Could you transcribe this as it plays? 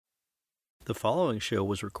The following show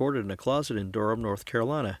was recorded in a closet in Durham, North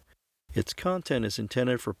Carolina. Its content is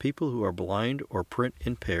intended for people who are blind or print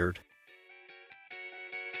impaired.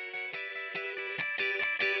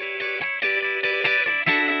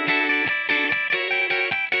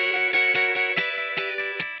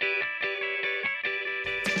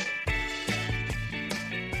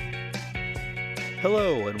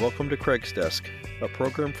 Hello, and welcome to Craig's Desk, a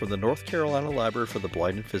program from the North Carolina Library for the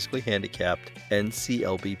Blind and Physically Handicapped,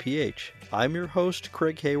 NCLBPH. I'm your host,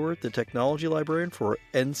 Craig Hayward, the Technology Librarian for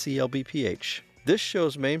NCLBPH. This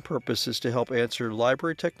show's main purpose is to help answer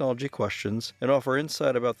library technology questions and offer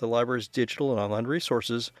insight about the library's digital and online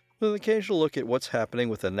resources, with an occasional look at what's happening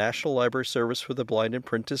with the National Library Service for the Blind and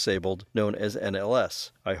Print Disabled, known as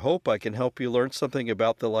NLS. I hope I can help you learn something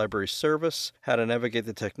about the library's service, how to navigate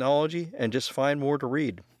the technology, and just find more to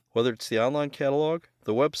read. Whether it's the online catalog,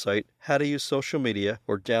 the website, how to use social media,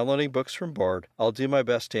 or downloading books from Bard, I'll do my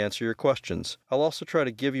best to answer your questions. I'll also try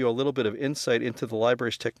to give you a little bit of insight into the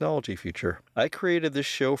library's technology future. I created this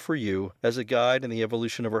show for you as a guide in the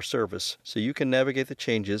evolution of our service, so you can navigate the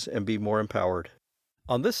changes and be more empowered.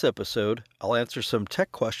 On this episode, I'll answer some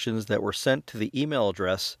tech questions that were sent to the email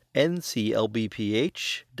address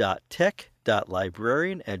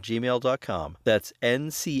nclbph.tech.librarian@gmail.com. That's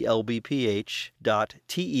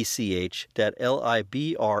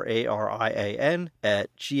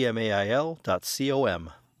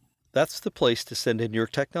nclbph.tech.librarian@gmail.com. That's the place to send in your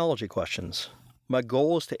technology questions. My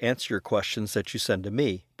goal is to answer your questions that you send to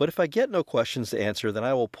me, but if I get no questions to answer, then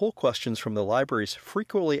I will pull questions from the library's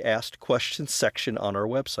frequently asked questions section on our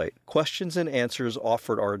website. Questions and answers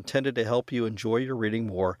offered are intended to help you enjoy your reading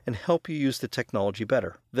more and help you use the technology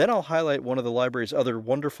better. Then I'll highlight one of the library's other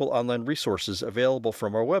wonderful online resources available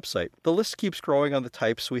from our website. The list keeps growing on the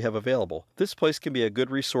types we have available. This place can be a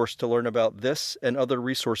good resource to learn about this and other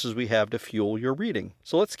resources we have to fuel your reading.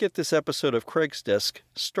 So let's get this episode of Craig's Desk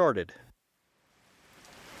started.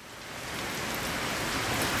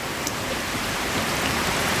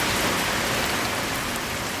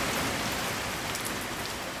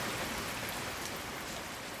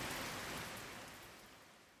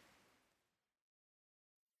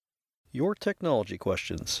 Your technology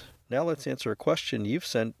questions. Now let's answer a question you've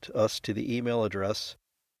sent us to the email address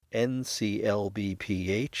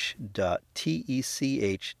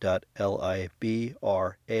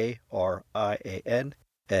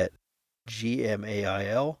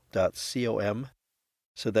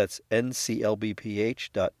So that's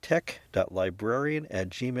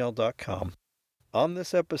nclbph.tech.librarian@gmail.com. On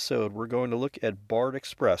this episode, we're going to look at Bard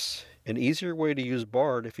Express, an easier way to use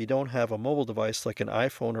Bard if you don't have a mobile device like an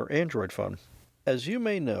iPhone or Android phone. As you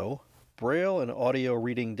may know, Braille and Audio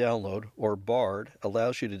Reading Download, or BARD,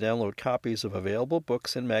 allows you to download copies of available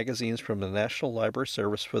books and magazines from the National Library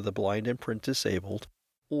Service for the Blind and Print Disabled,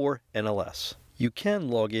 or NLS. You can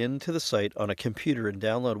log in to the site on a computer and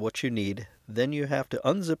download what you need, then you have to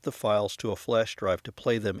unzip the files to a flash drive to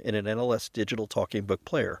play them in an NLS digital talking book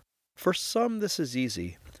player. For some, this is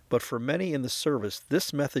easy, but for many in the service,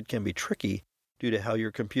 this method can be tricky due to how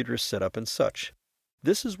your computer is set up and such.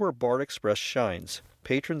 This is where Bard Express shines.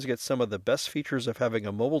 Patrons get some of the best features of having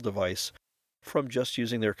a mobile device from just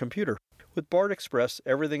using their computer. With Bard Express,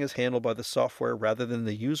 everything is handled by the software rather than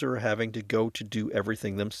the user having to go to do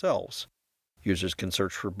everything themselves. Users can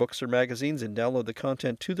search for books or magazines and download the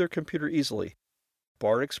content to their computer easily.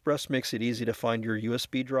 Bard Express makes it easy to find your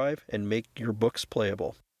USB drive and make your books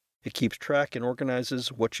playable. It keeps track and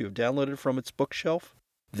organizes what you have downloaded from its bookshelf.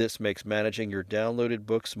 This makes managing your downloaded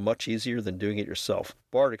books much easier than doing it yourself.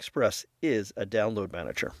 Bard Express is a download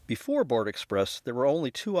manager. Before Bard Express, there were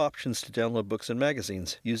only two options to download books and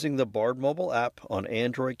magazines: using the Bard mobile app on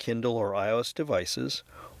Android, Kindle, or iOS devices,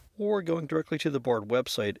 or going directly to the Bard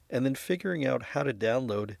website and then figuring out how to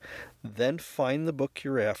download, then find the book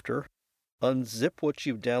you're after, unzip what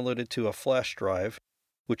you've downloaded to a flash drive,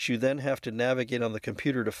 which you then have to navigate on the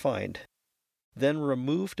computer to find, then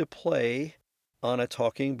remove to play on a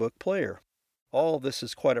talking book player. All this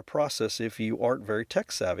is quite a process if you aren't very tech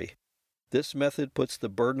savvy. This method puts the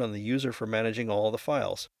burden on the user for managing all the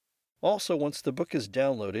files. Also, once the book is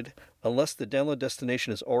downloaded, unless the download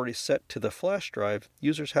destination is already set to the flash drive,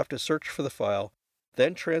 users have to search for the file,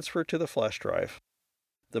 then transfer it to the flash drive.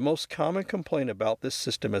 The most common complaint about this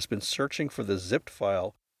system has been searching for the zipped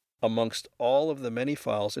file amongst all of the many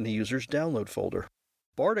files in a user's download folder.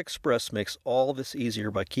 Bard Express makes all this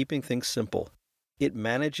easier by keeping things simple. It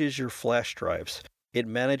manages your flash drives. It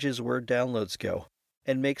manages where downloads go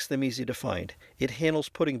and makes them easy to find. It handles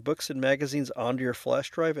putting books and magazines onto your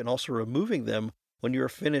flash drive and also removing them when you are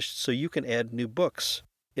finished so you can add new books.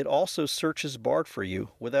 It also searches Bard for you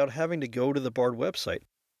without having to go to the Bard website.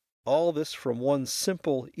 All this from one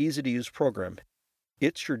simple, easy-to-use program.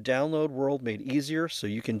 It's your download world made easier so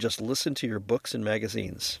you can just listen to your books and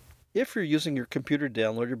magazines. If you're using your computer to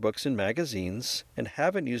download your books and magazines and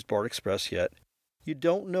haven't used Bard Express yet, you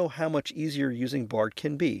don't know how much easier using Bard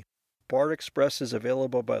can be. Bard Express is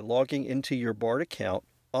available by logging into your Bard account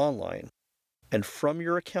online. And from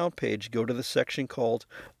your account page, go to the section called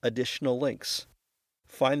Additional Links.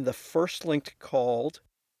 Find the first link called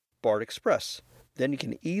Bard Express. Then you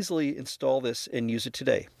can easily install this and use it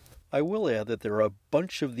today. I will add that there are a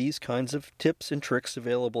bunch of these kinds of tips and tricks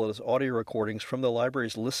available as audio recordings from the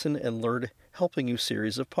library's Listen and Learn Helping You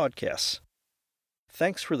series of podcasts.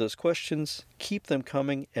 Thanks for those questions. Keep them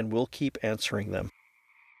coming, and we'll keep answering them.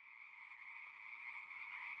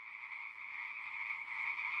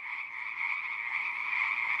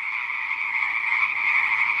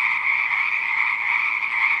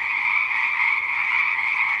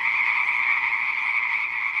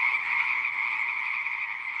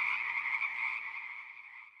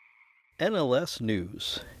 NLS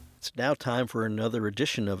News. It's now time for another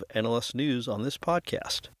edition of NLS News on this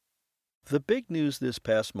podcast. The big news this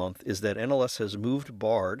past month is that NLS has moved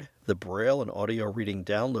Bard, the Braille and audio reading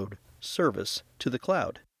download service, to the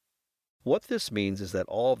cloud. What this means is that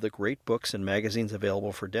all of the great books and magazines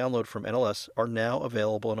available for download from NLS are now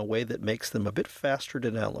available in a way that makes them a bit faster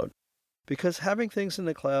to download. Because having things in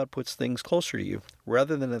the cloud puts things closer to you,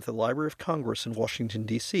 rather than at the Library of Congress in Washington,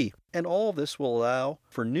 D.C. And all of this will allow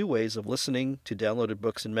for new ways of listening to downloaded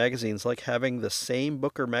books and magazines, like having the same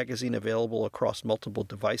book or magazine available across multiple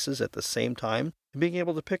devices at the same time, and being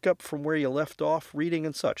able to pick up from where you left off reading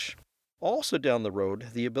and such. Also down the road,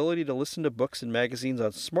 the ability to listen to books and magazines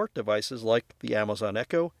on smart devices like the Amazon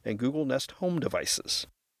Echo and Google Nest Home devices.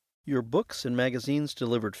 Your books and magazines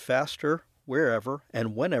delivered faster, wherever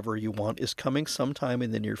and whenever you want is coming sometime in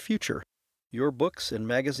the near future. Your books and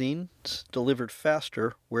magazines delivered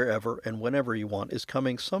faster, wherever and whenever you want is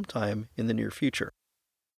coming sometime in the near future.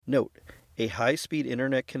 Note, a high-speed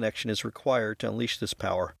internet connection is required to unleash this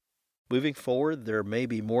power. Moving forward, there may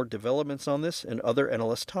be more developments on this and other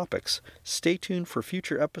NLS topics. Stay tuned for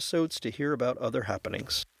future episodes to hear about other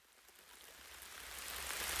happenings.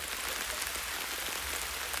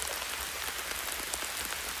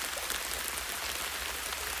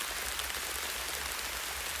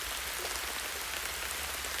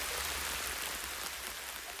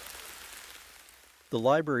 The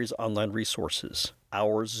library's online resources,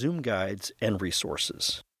 our Zoom guides, and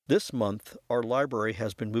resources. This month, our library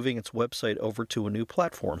has been moving its website over to a new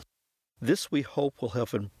platform. This we hope will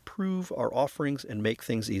help improve our offerings and make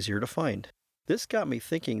things easier to find. This got me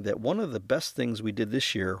thinking that one of the best things we did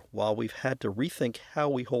this year, while we've had to rethink how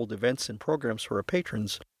we hold events and programs for our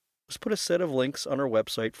patrons, was put a set of links on our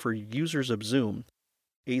website for users of Zoom,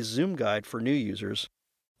 a Zoom guide for new users,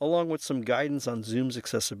 along with some guidance on Zoom's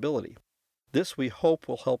accessibility. This we hope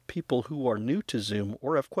will help people who are new to Zoom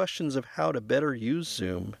or have questions of how to better use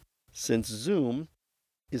Zoom, since Zoom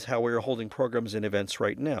is how we are holding programs and events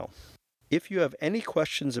right now. If you have any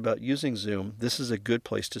questions about using Zoom, this is a good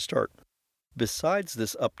place to start. Besides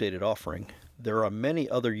this updated offering, there are many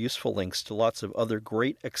other useful links to lots of other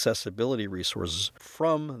great accessibility resources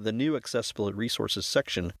from the new Accessibility Resources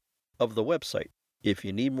section of the website. If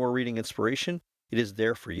you need more reading inspiration, it is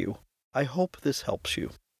there for you. I hope this helps you.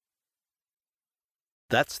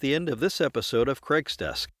 That's the end of this episode of Craig's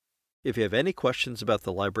Desk. If you have any questions about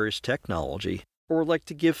the library's technology or would like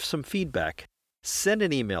to give some feedback, send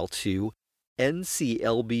an email to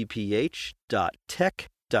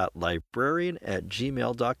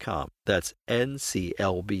nclbph.tech.librarian@gmail.com. That's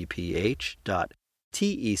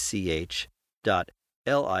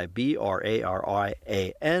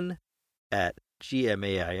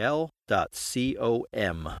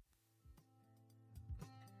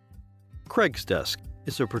Craig's Desk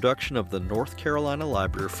is a production of the North Carolina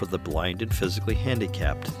Library for the Blind and Physically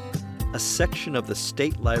Handicapped, a section of the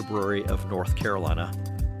State Library of North Carolina,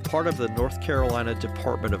 part of the North Carolina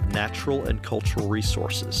Department of Natural and Cultural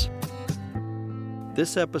Resources.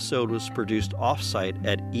 This episode was produced off-site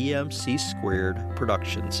at EMC Squared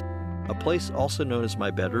Productions, a place also known as My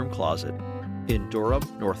Bedroom Closet, in Durham,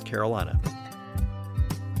 North Carolina.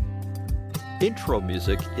 Intro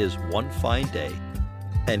music is One Fine Day,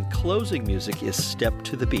 and closing music is Step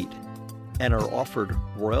to the Beat, and are offered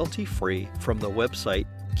royalty-free from the website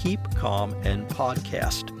Keep Calm and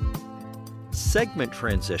Podcast. Segment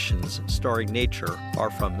transitions starring nature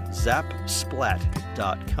are from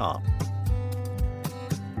zapsplat.com.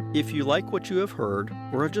 If you like what you have heard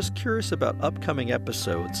or are just curious about upcoming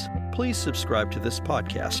episodes, please subscribe to this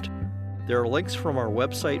podcast. There are links from our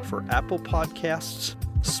website for Apple Podcasts,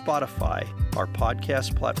 Spotify, our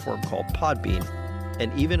podcast platform called Podbean,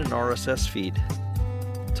 and even an RSS feed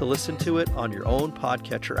to listen to it on your own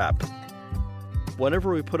podcatcher app.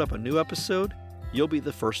 Whenever we put up a new episode, you'll be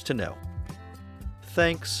the first to know.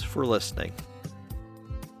 Thanks for listening.